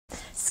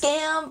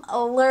Scam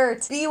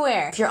alert!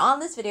 Beware! If you're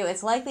on this video,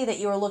 it's likely that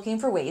you are looking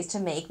for ways to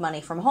make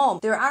money from home.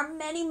 There are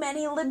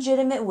many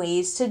legitimate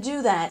ways to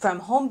do that, from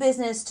home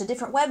business to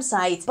different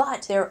websites,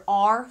 but there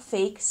are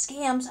fake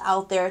scams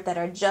out there that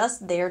are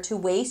just there to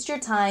waste your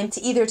time,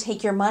 to either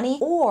take your money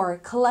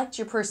or collect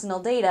your personal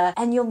data,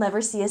 and you'll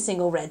never see a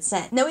single red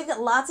cent. Now, we've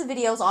got lots of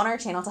videos on our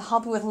channel to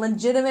help you with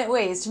legitimate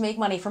ways to make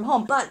money from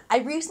home, but I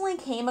recently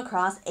came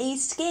across a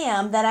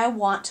scam that I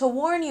want to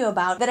warn you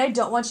about, that I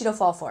don't want you to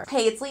fall for.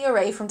 Hey, it's Leah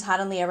Rae from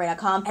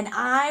ToddandLeahRae.com, and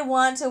I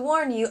want to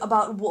warn you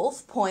about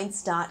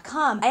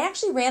wolfpoints.com. I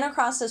actually ran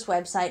across this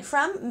website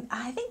from,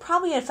 I think,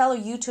 probably a fellow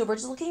YouTuber,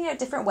 just looking at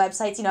different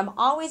websites. You know, I'm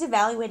always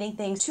evaluating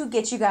things to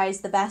get you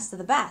guys the best of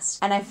the best.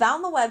 And I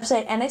found the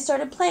website and I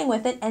started playing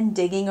with it and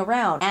digging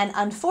around. And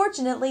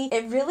unfortunately,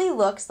 it really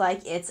looks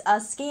like it's a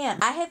scam.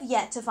 I have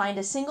yet to find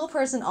a single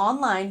person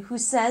online who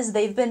says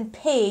they've been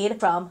paid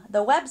from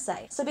the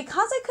website. So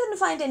because I couldn't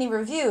find any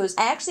reviews,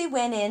 I actually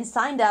went in,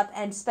 signed up,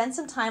 and spent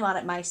some time on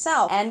it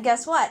myself. And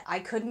guess what? I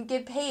couldn't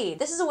get paid.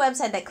 This is a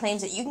website that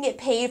claims that you can get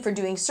paid for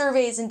doing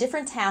surveys and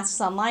different tasks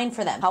online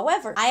for them.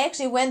 However, I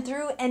actually went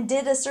through and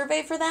did a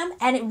survey for them,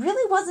 and it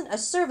really wasn't a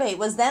survey. It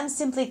was them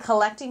simply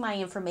collecting my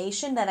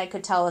information that I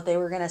could tell that they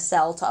were going to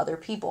sell to other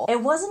people.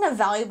 It wasn't a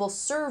valuable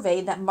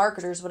survey that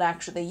marketers would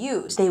actually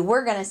use. They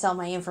were going to sell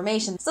my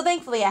information, so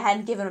thankfully I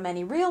hadn't given them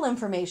any real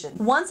information.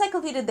 Once I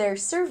completed their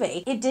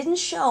survey, it didn't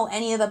show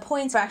any of the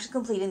points for actually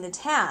completing the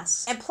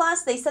tasks. And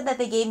plus, they said that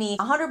they gave me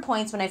 100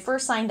 points when I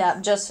first signed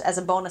up, just as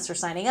a bonus for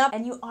signing up,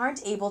 and you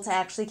aren't able to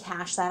actually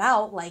cash that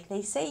out like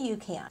they say you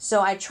can.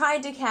 So I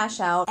tried to cash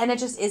out, and it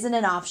just isn't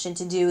an option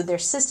to do. Their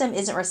system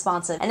isn't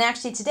responsive. And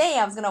actually today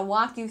I was going to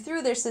walk you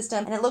through their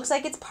system, and it looks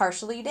like it's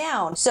partially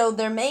down. So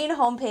their main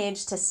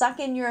homepage to suck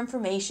in your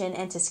information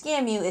and to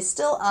scam you is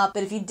still up,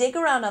 but if you dig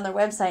around on their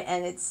website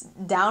and it's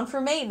down for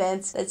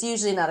maintenance, that's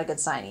usually not a good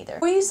sign either.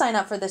 Before you sign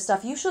up for this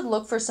stuff, you should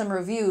look for some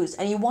reviews,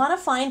 and you want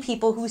to find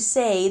people who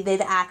say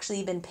they've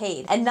actually been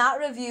paid, and not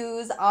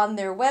reviews on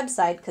their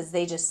website because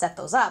they just set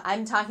those up.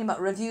 I'm talking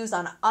about reviews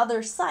on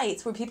other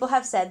sites where people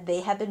have said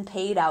they have been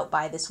paid out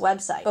by this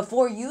website.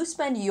 Before you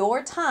spend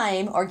your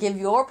time or give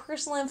your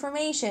personal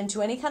information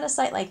to any kind of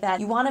site like that,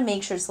 you want to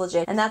make sure it's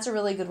legit, and that's a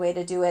really good way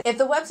to do it. If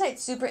the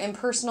website's super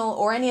impersonal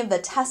or any of the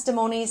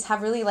testimonies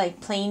have really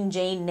like plain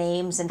Jane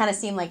names and kind of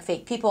seem like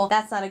fake people,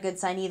 that's not a good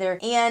sign either.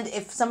 And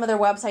if some of their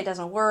website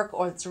doesn't work,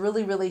 or it's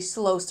really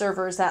slow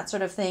servers, that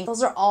sort of thing,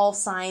 those are all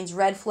signs,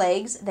 red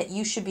flags that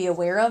you should be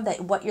aware of,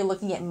 that what you're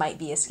looking at might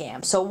be a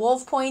scam. So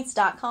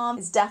wolfpoints.com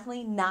is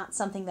definitely not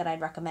something that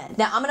I'd recommend.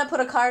 Now I'm going to put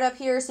a card up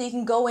here so you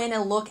can go in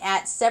and look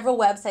at several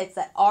websites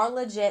that are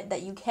legit,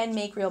 that you can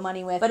make real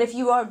money with. But if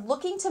you are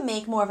looking to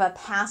make more of a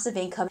passive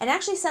income and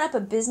actually set up a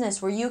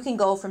business where you can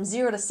go from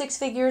 0 to 6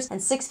 figures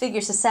and 6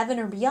 figures to 7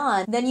 or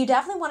beyond, then you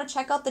definitely want to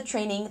check out the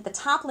training, the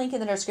top link in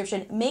the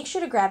description. Make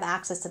sure to grab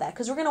access to that,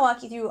 because we're going to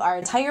walk you through our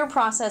entire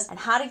process and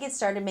how to get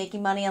started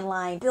making money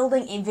online,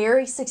 building a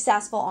very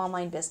successful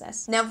online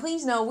business. Now,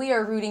 please know we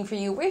are rooting for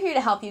you. We're here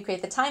to help you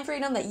create the time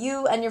freedom that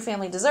you and your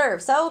family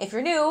deserve. So if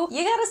you're new,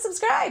 you gotta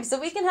subscribe so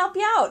we can help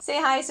you out.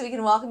 Say hi so we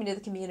can welcome you to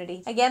the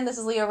community. Again, this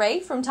is Leah Rae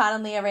from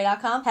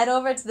ToddandLeahRae.com. Head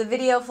over to the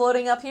video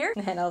floating up here,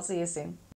 and I'll see you soon.